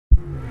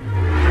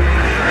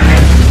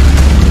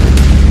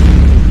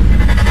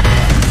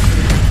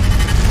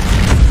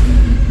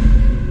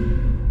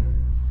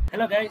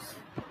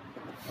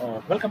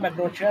Welcome back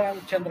to our channel,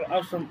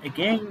 ChandraAwesome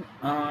again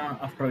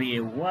after a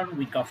 1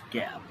 week of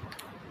gap.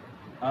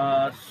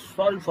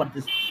 Sorry for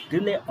this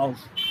delay of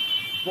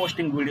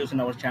posting videos in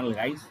our channel,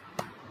 guys.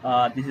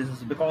 This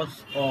is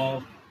because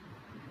of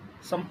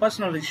some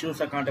personal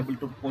issues I can't able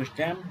to post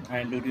them,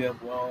 and due to a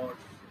war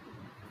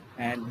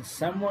and the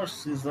summer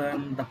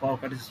season, the power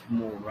cut is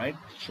more, right?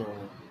 So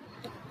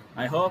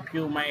I hope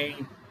you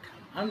might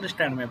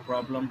understand my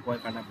problem why I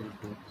can't able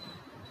to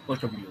post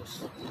the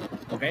videos.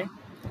 Okay.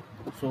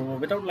 So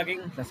without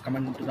lagging, let's come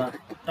into the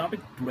topic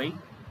today.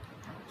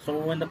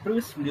 So in the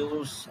previous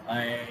videos,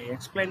 I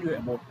explained you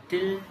about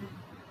till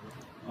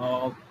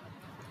uh,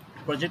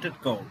 projected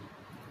curve,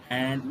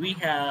 and we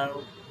have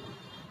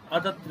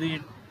other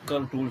three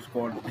curve tools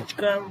called bridge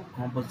curve,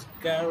 composite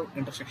curve,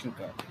 intersection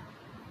curve.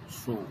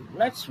 So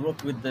let's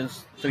work with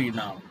this three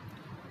now.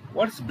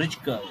 What is bridge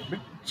curve?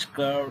 Bridge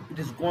curve, it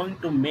is going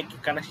to make a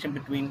connection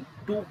between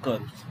two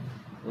curves,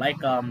 like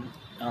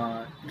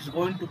it's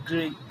going to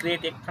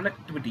create a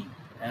connectivity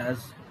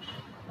as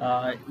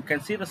you can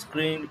see the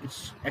screen.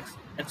 It's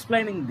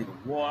explaining the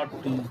what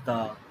is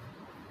the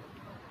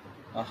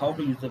how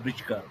to use the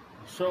bridge curve.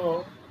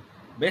 So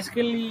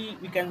basically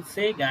we can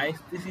say, guys,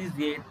 this is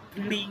a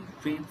 3D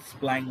feed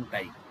spline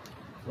type.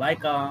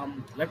 Like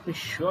let me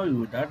show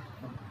you that.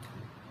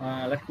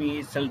 Let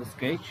me sell the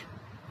sketch.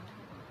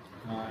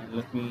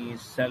 Let me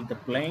sell the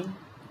plane,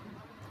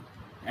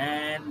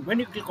 and when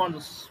you click on the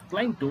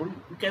spline tool,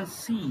 you can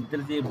see there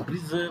is a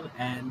breezer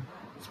and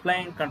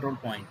spline control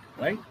point,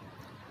 right?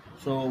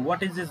 So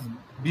what is this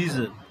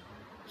bezier?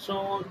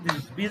 So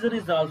this bezier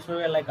is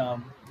also like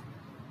a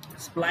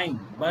spline,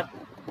 but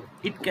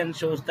it can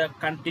shows the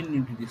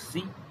continuity.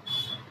 See,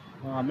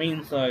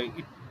 means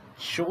it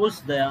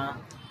shows the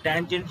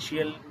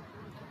tangential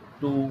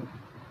to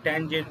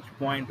tangent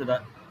point to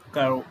the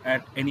curve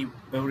at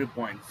every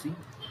point. See,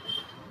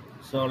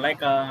 so like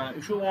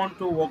if you want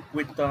to work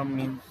with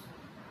means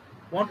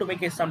want to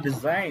make some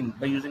design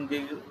by using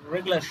the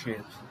regular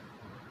shapes,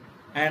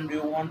 and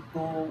you want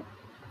to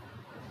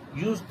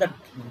use that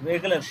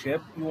regular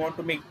shape, you want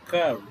to make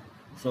curve.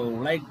 So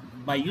like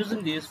by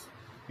using this,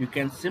 you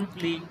can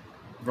simply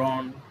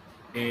draw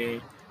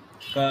a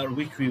curve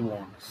which we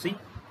want. See,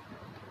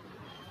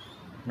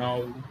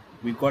 now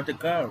we got the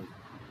curve.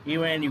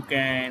 Even you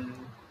can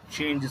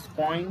change these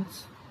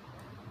points.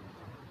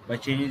 By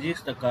changing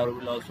this, the curve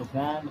will also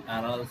form,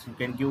 or else you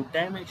can give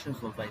dimensions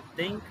also. I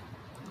think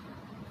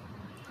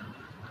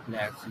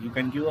yes, you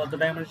can give other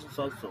dimensions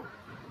also.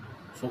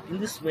 So in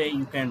this way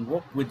you can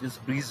work with this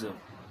breezer.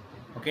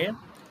 Okay,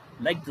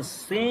 like the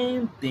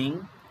same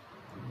thing,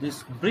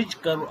 this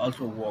bridge curve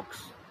also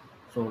works.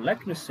 So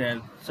let me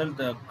sell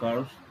the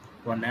curves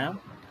for now.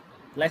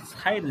 Let's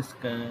hide this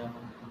curve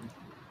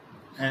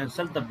and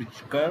sell the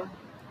bridge curve,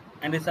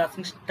 and it's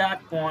asking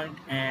start point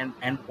and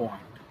end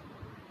point.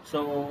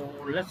 So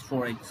let's,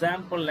 for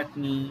example, let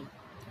me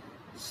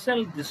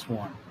sell this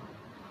one.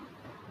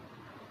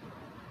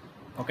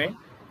 Okay,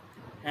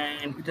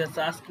 and it is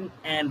asking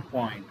end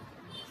point.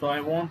 So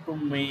I want to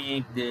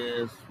make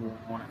this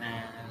one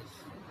as,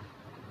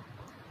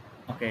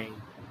 okay,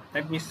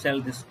 let me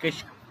sell this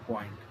sketch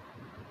point.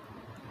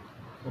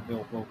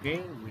 Okay,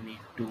 we need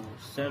to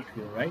sell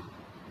here, right?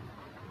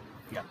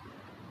 Yeah.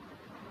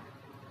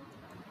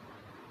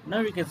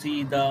 Now you can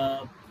see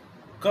the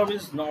curve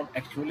is not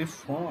actually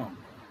formed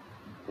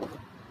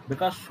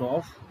because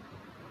of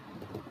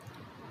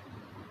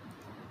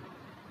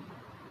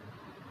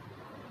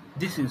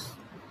this is,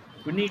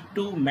 we need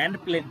to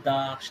manipulate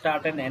the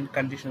start and end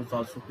conditions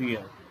also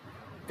here.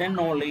 Then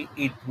only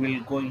it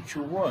will going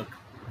to work.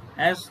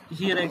 As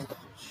here I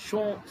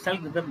show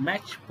select the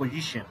match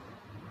position,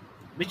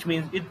 which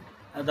means it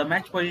the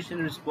match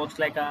position is works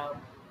like a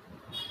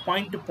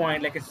point to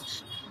point, like a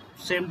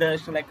same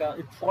direction, like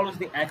it follows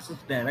the axis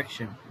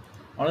direction.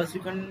 Or else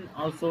you can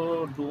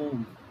also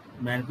do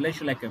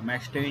manipulation like a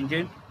match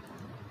tangent,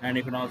 and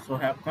you can also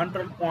have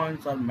control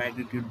points or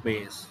magnitude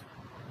base.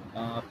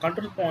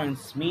 Control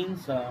points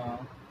means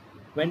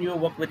when you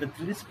work with the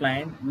 3D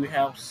spline, you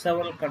have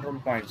several control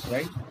points,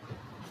 right?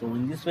 So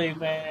in this way, you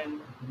can,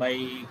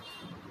 by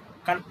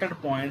connected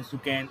points, you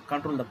can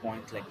control the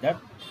points like that.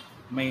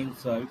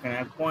 Means you can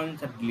add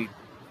points or delete.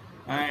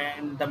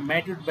 And the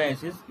magnitude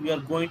base is you are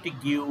going to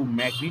give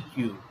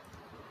magnitude,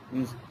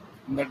 means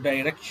in the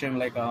direction,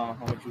 like how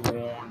much you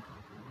want,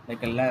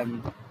 like a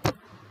length.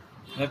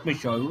 Let me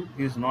show you.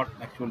 It is not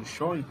actually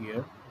showing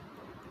here.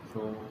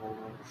 So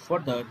for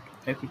that,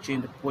 let me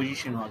change the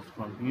position also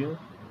from here.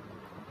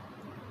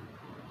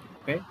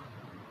 Okay,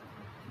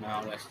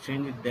 now let's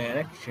change the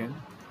direction.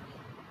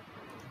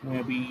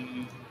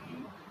 Maybe,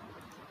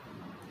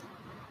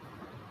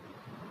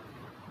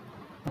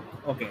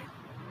 okay,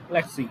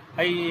 let's see.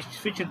 I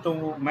switch it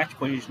to match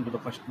position to the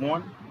first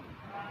one,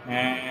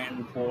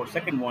 and for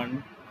second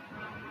one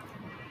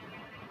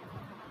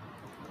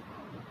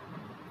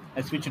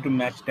I switch it to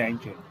match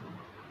tangent.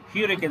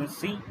 Here you can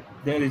see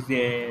there is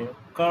a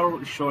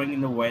curve showing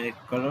in the violet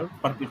color,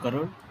 purple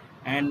color,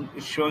 and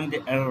it's showing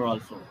the error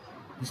also.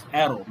 This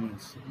arrow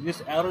means,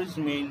 this arrow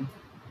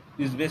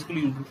is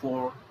basically used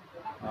for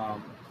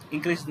um,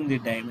 increasing the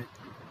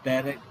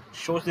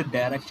shows the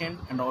direction,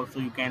 and also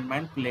you can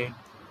manipulate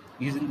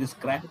using this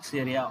graphics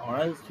area, or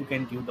else you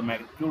can give the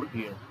magnitude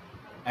here.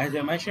 As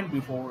I mentioned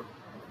before,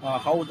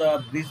 how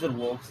the breezer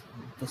works,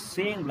 the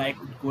same like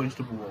it going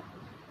to work.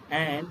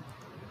 And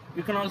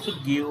you can also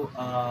give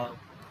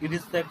it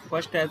is the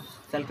first as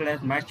selected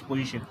as match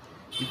position.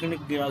 You can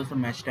give also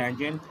match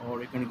tangent,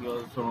 or you can give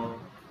also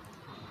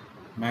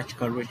match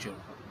curvature.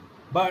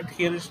 But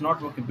here it's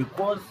not working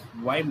because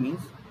why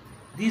means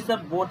these are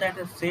both at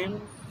the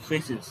same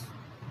faces.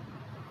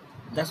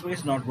 That's why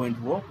it's not going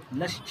to work.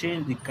 Let's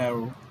change the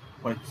curve.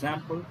 For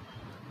example,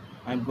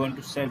 I'm going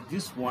to set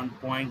this one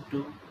point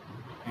to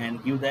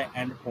and give the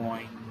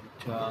endpoint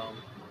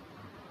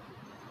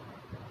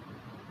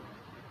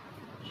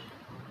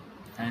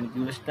and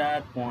give the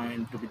start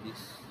point to be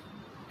this.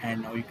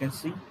 And now you can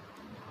see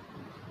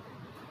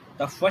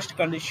the first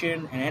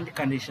condition and end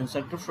conditions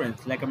are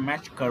different, like a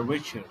match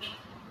curvature.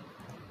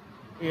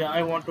 Yeah,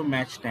 I want to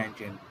match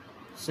tangent.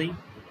 See,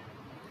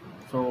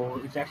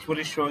 so it's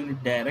actually showing the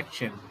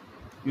direction.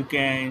 You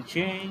can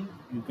change,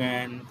 you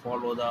can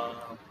follow the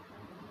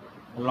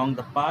along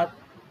the path.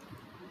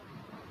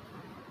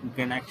 You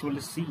can actually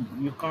see,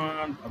 you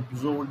can't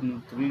observe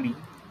in 3D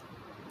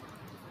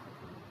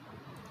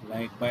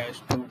like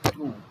bias to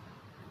true.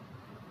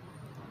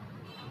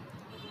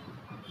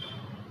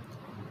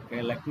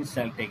 Okay, let me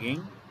select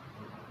again.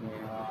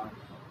 Yeah,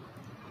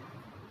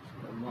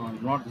 no,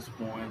 not this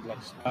point.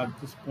 Let's start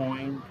this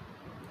point,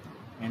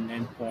 and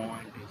end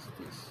point is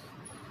this.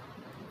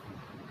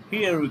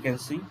 Here we can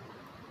see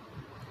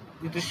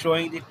it is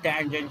showing the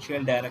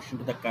tangential direction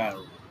to the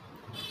curve.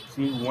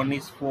 See, one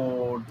is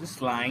for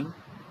this line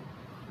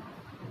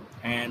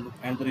and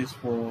another is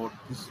for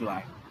this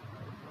line.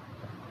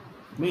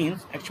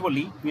 Means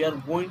actually we are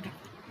going to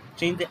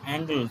change the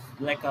angles,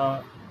 like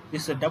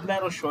this a double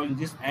arrow showing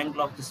this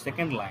angle of the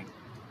second line,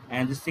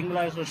 and the single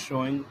arrow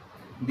showing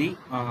the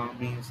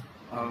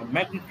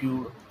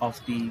magnitude of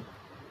the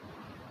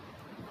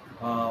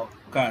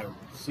curve.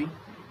 See,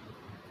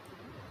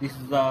 this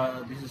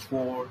is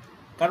for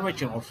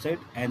curvature offset,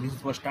 and this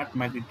is for start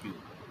magnitude.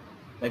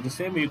 Like the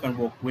same way you can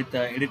work with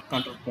edit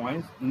control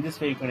points. In this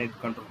way you can edit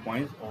control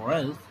points, or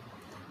else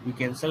you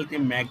can select the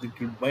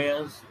magnitude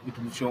bias. It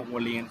will show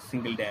only in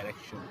single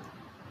direction.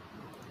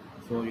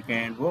 So you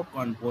can work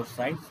on both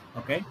sides,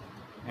 okay?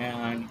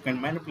 And you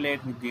can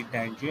manipulate with the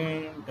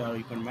tangent, or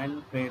you can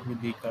manipulate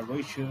with the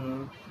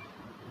curvature.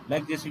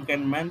 Like this you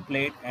can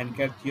manipulate and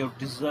get your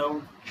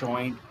desired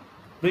joint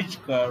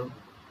bridge curve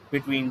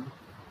between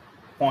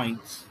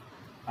points.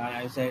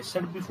 As I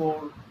said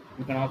before,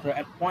 you can also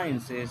add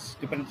points. It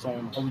depends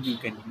on how you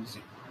can use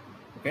it,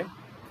 okay?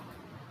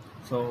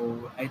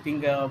 So I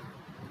think it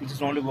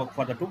is only work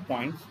for the 2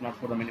 points, not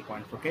for the many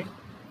points, okay?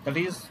 That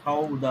is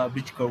how the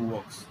bridge curve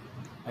works.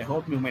 I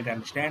hope you might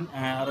understand, or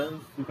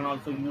else you can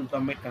also use the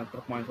mid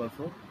connector points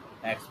also.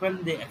 I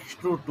explain the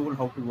extrude tool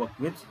how to work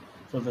with.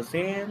 So the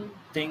same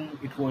thing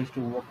it going to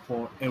work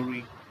for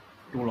every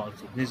tool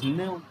also. There's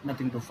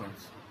nothing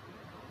difference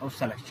of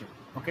selection,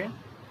 okay?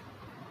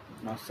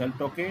 Now select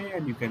OK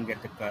and you can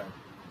get the curve.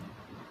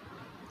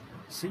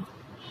 See?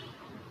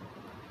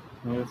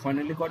 Now you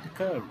finally got the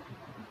curve.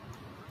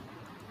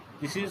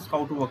 This is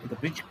how to work with the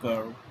bridge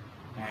curve.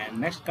 And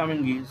next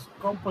coming is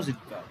composite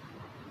curve.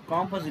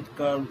 Composite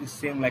curve is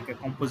same like a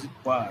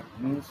composite part.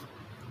 Means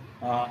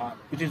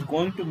it is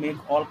going to make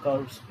all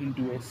curves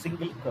into a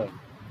single curve.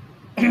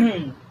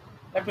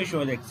 Let me show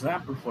you the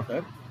example for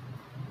that.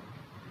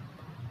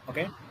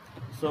 Okay,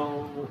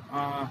 so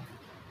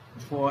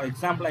for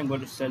example, I'm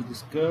going to select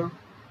this curve,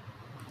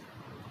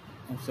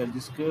 and select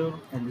this curve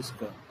and this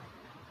curve.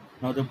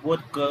 Now the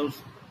both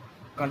curves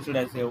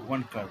considered as a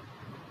one curve.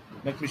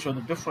 Let me show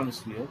the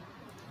difference here.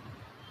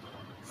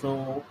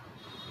 So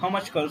how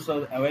much curves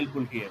are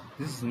available here?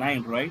 This is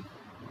 9, right?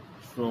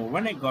 So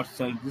when I got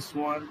select this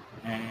one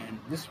and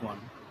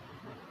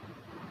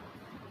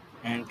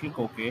click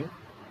OK,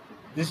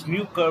 this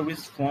new curve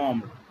is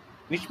formed,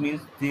 which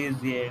means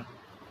the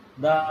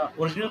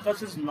original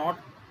curve is not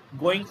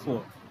going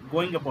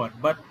apart,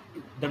 but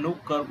the new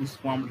curve is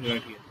formed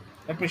right here.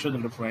 Let me show the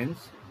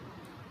difference.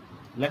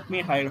 Let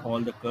me hide all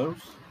the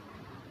curves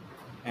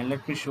and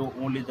let me show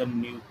only the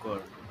new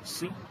curve.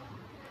 See,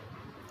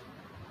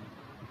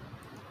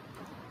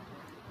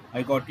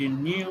 I got a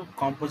new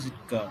composite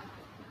curve.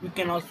 You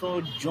can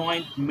also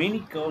join many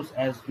curves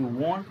as you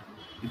want.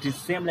 It is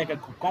same like a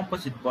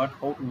composite, but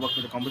how to work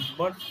with a composite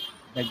but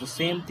like the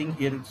same thing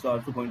here, it's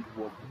also going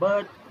to work,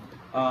 but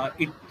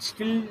it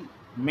still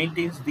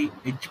maintains the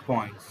edge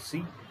points.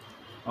 See,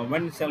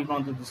 when you select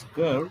onto this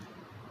curve,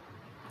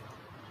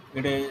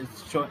 it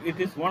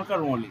is one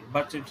curve only,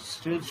 but it's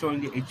still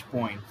showing the edge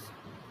points.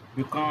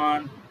 You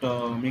can't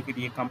make it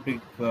a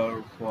complete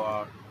curve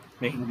for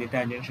making the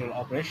tangential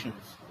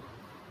operations,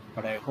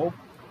 but I hope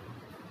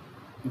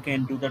you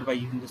can do that by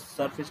using the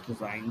surface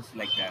designs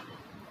like that.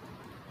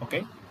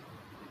 Okay,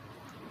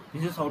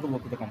 this is how to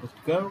work with the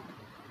composite curve.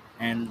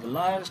 And the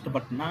last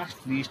but not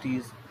least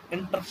is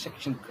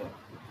intersection curve.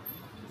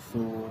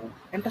 So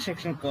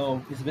intersection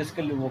curve is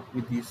basically work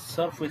with the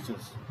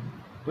surfaces,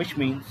 which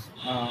means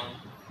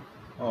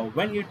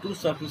when your two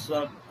surfaces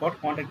are got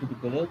contact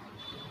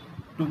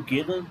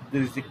together,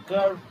 there is a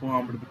curve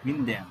formed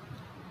between them.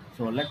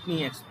 So let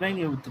me explain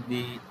you with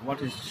the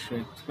what is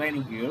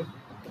explaining here.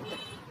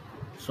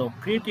 So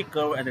create a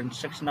curve at the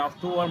intersection of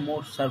two or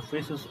more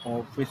surfaces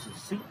or faces.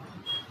 See,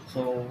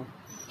 so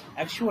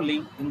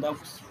actually in the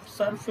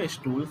surface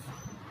tools,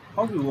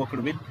 how we worked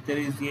with, there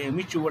is a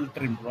mutual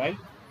trim, right?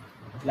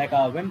 Like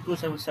when two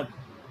surfaces are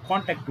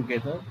contact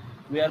together,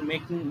 we are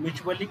making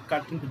mutually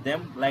cutting to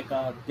them, like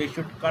they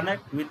should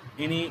connect with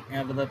any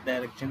other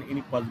direction,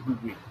 any possible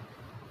way.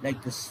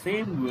 Like the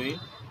same way,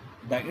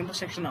 the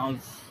intersection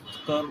of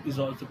curve is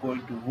also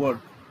going to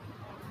work.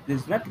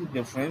 There's nothing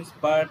difference,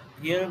 but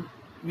here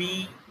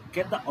we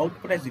get the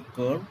output as a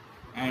curve,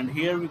 and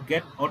here we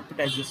get output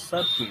as a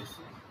surface.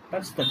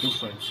 That's the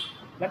difference.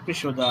 Let me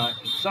show the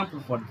example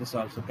for this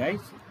also,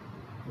 guys.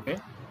 Okay,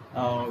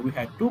 we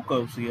had two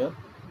curves here.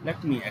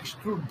 Let me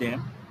extrude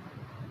them.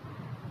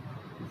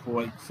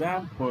 For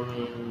example,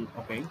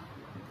 okay,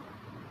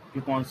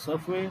 click on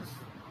surface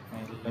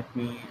and let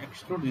me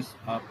extrude this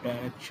up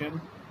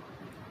direction.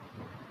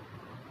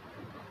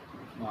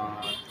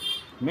 uh,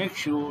 Make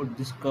sure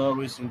this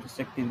curve is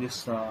intersecting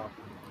this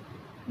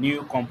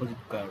new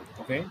composite curve.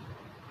 Okay,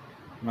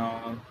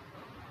 now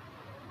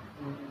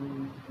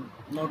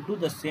now do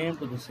the same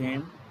to the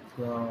same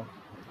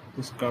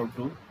this curve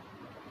too.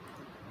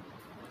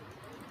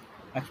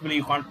 Actually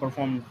you can't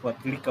perform for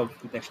 3D curves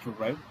with extrude,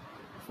 right?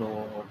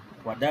 So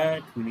for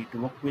that we need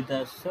to work with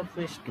the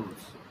surface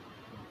tools.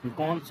 Click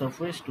on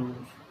surface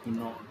tools,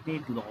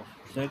 need to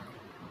offset,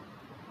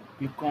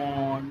 click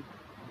on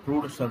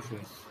extrude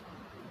surface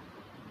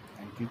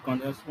and click on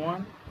this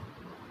one,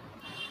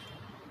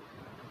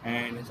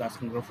 and it's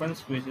asking reference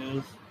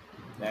faces.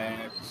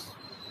 Let's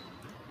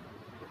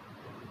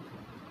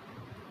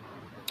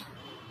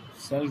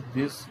select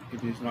this,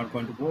 it is not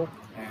going to work,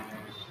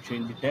 and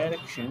change the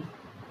direction.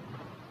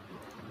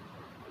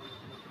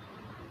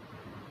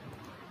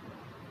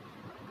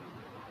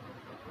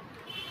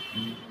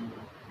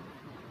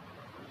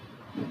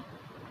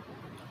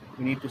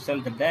 We need to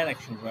select the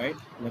direction, right?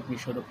 Let me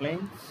show the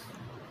planes.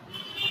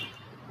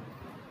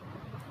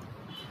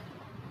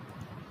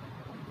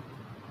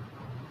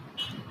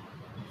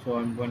 So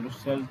I'm going to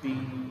select the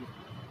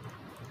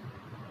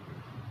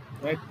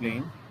right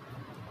plane.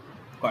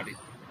 Got it.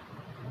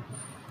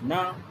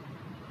 Now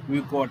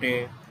we got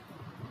a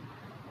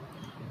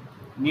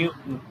new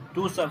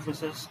two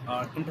surfaces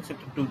are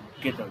intersected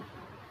together.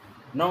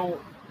 Now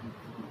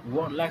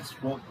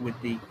let's work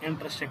with the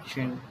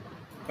intersection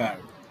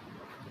curve.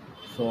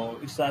 So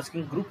it's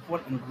asking group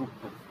 1 and group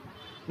 2,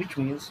 which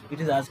means it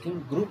is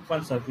asking group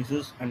 1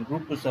 surfaces and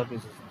group 2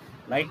 surfaces.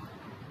 Like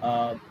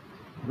uh,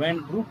 when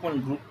group 1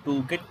 and group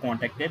 2 get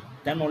contacted,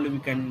 then only we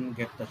can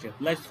get the shape.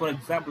 Let's, for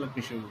example, let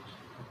me show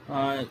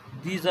you.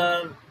 These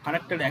are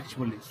connected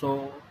actually.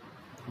 So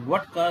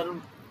what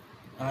curve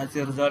as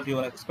a result you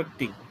are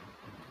expecting?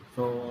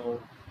 So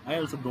I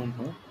also don't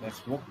know.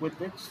 Let's work with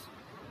this.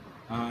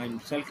 I'm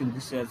selecting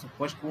this as the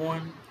first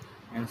one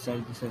and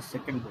select this as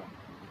second one.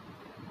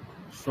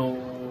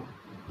 So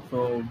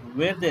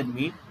where they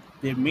meet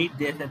there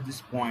at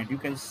this point. You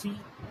can see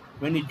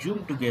when you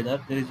zoom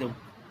together, there is a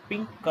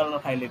pink color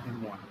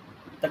highlighted one.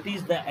 That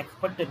is the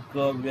expected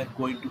curve we are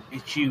going to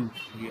achieve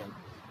here.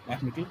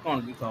 Let me click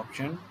on this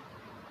option,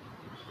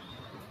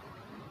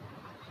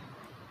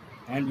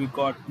 and we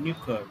got new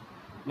curve.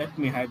 Let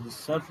me hide the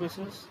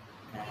surfaces,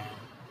 and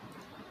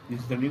this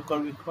is the new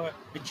curve we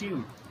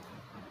achieved.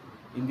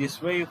 In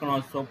this way, you can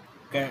also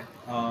get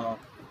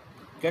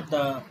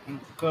the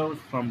curves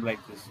from like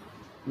this.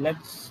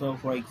 Let's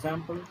for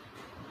example,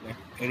 let's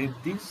edit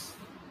this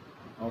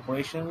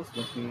operations.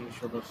 Let me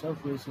show the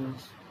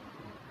surfaces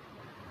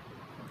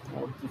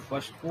of the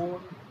first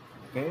one.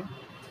 Okay,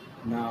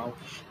 now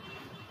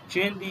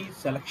change the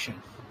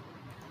selections.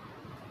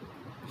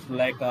 It's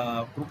like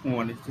group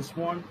 1 is this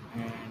one,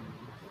 and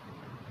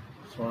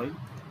sorry,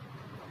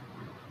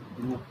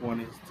 group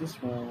 1 is this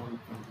one,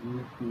 and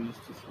group 2 is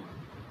this one.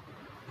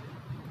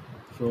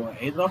 So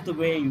either of the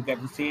way you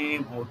get the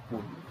same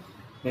output.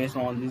 Based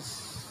on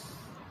this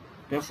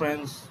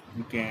difference,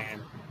 you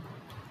can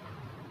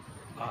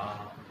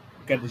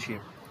get the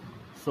shape.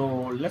 So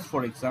let's,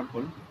 for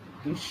example,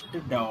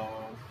 instead of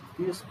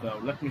this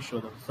curve, let me show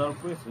the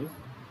surfaces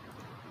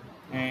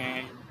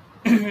and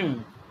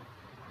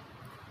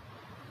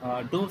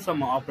do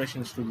some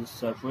operations to this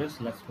surface.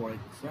 Let's, for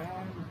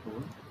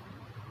example,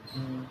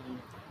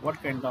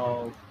 what kind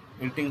of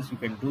things you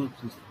can do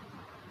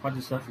for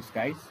the surface,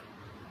 guys.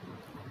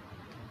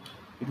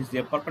 It is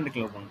a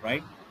perpendicular one,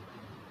 right?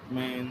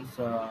 Means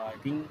I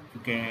think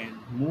you can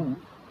move.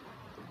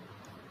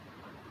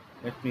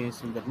 Let me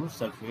see the roof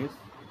surface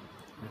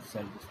and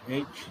select this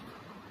edge,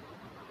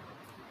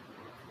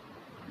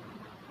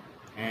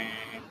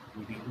 and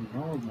we did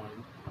normal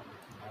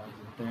as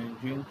a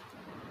tangent.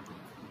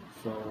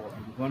 So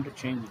I'm going to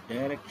change the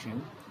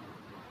direction.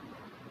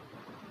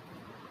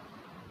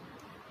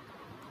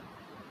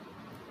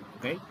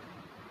 Okay,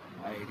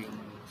 hiding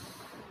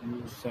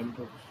use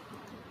center.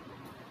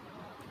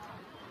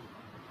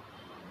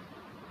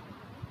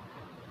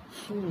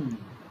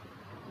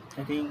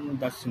 I think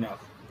that's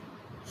enough.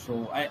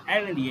 So I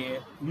added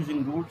a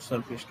using root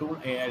surface tool.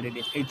 I added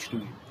a edge to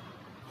it.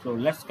 So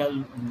let's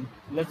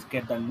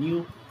get the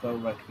new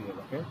curve right here.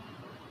 Okay,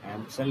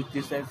 and select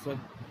this as a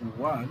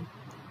one.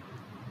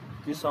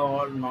 This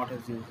all not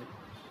as a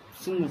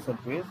single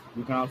surface.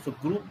 You can also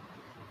group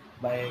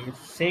by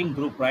saying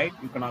group, right?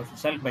 You can also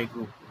select by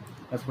group.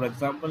 As for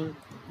example,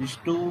 these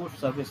two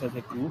surfaces as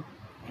a group,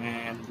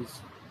 and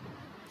this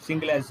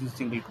single as a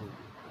single group.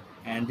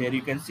 And there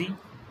you can see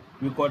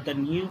we got the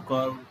new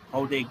curve,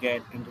 how they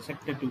get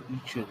intersected to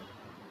each other.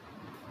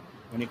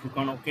 When you click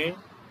on OK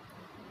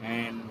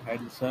and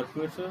hide the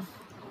surfaces,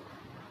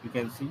 you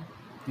can see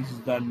this is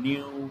the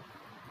new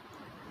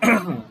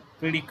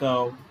 3D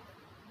curve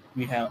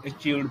we have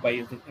achieved by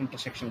using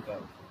intersection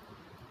curve.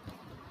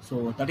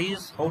 So that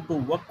is how to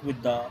work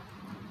with the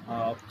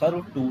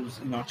curve tools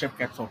in Onshape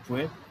CAD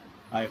software.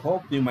 I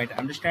hope you might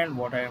understand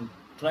what I am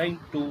trying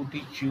to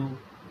teach you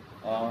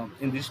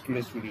in this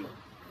today's video.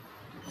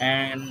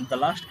 And the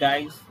last,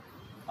 guys,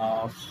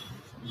 uh,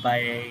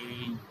 by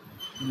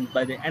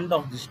the end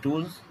of these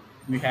tools,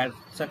 we had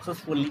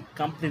successfully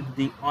completed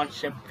the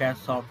Onshape CAD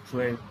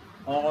software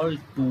all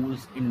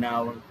tools in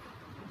our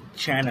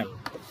channel,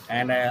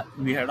 and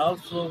we had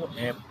also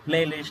a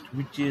playlist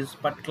which is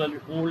particularly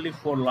only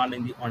for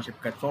learning the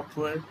Onshape CAD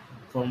software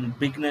from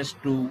beginners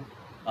to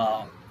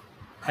uh,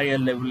 higher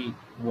level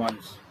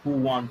ones who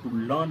want to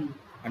learn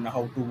and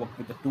how to work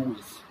with the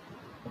tools.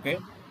 Okay,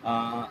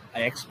 I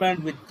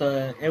explained with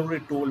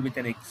every tool with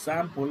an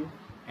example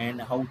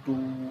and how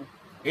to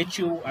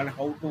achieve and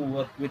how to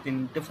work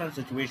within different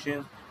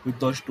situations with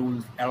those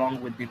tools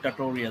along with the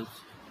tutorials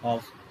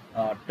of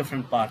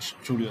different parts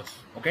studios.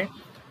 Okay,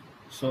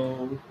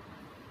 so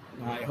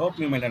I hope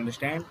you might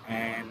understand,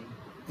 and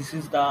this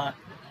is the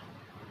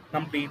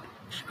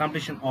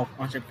completion of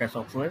Onshape CAD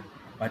software.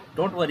 But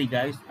don't worry,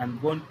 guys, I'm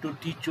going to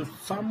teach you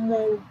some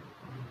more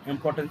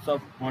importance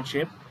of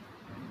Onshape.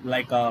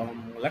 Like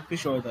let me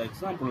show you the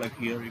example. Like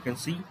here, you can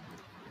see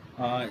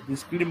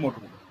this 3D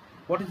model.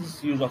 What is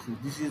this use of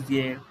it? This is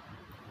the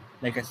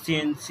like a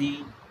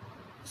CNC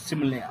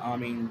similar. I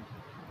mean,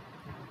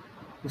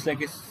 it's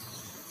like a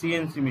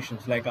CNC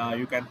missions. Like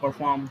you can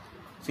perform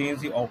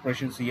CNC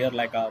operations here,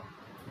 like a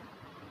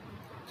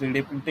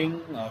 3D printing,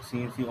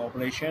 CNC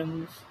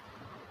operations.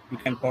 You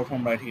can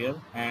perform right here,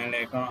 and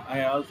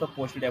I also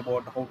posted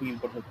about how to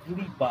import the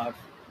 3D parts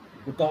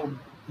without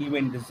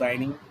even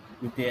designing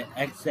with the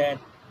exact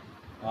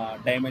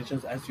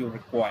dimensions as you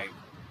require.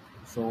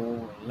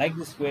 So like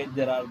this way,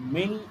 there are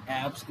many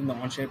apps in the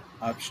Onshape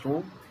App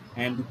Store,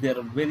 and they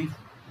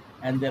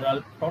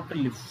are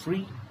totally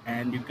free,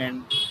 and you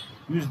can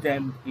use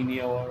them in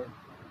your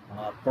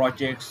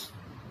projects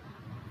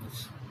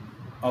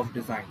of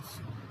designs.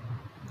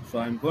 So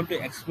I'm going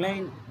to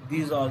explain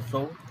these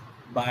also,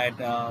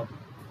 but I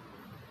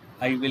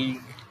will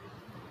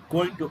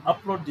going to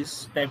upload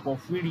this type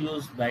of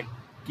videos like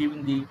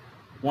giving the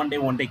one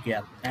day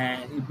gap.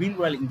 And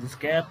meanwhile in this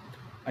gap,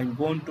 I'm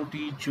going to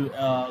teach you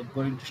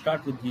going to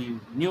start with the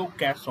new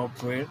CAD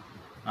software,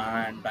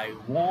 and I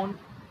want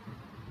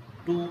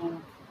to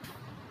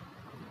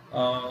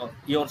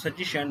your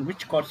suggestion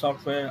which CAD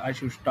software I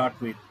should start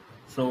with.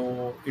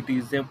 So it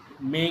is it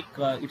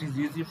is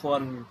easy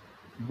for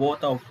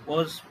both of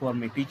us, for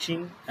my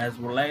teaching as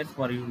well as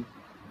for you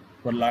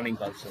for learning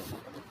also.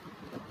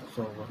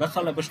 So that's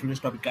all about today's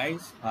topic,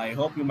 guys. I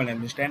hope you might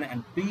understand,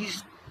 and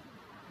please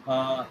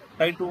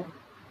try to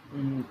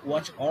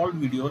watch all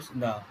videos in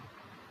the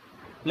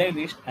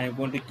playlist. I am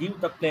going to give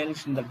the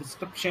playlist in the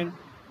description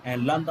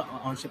and learn the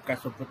Onshape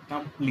CAD software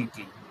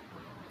completely.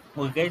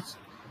 Okay, guys.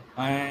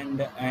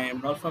 And I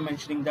am also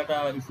mentioning that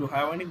if you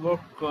have any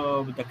work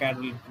with the CAD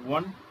related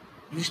one,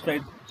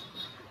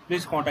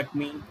 please contact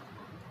me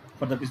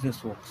for the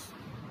business works.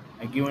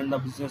 I given the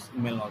business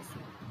email also.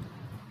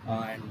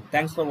 And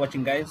thanks for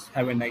watching, guys.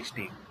 Have a nice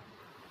day.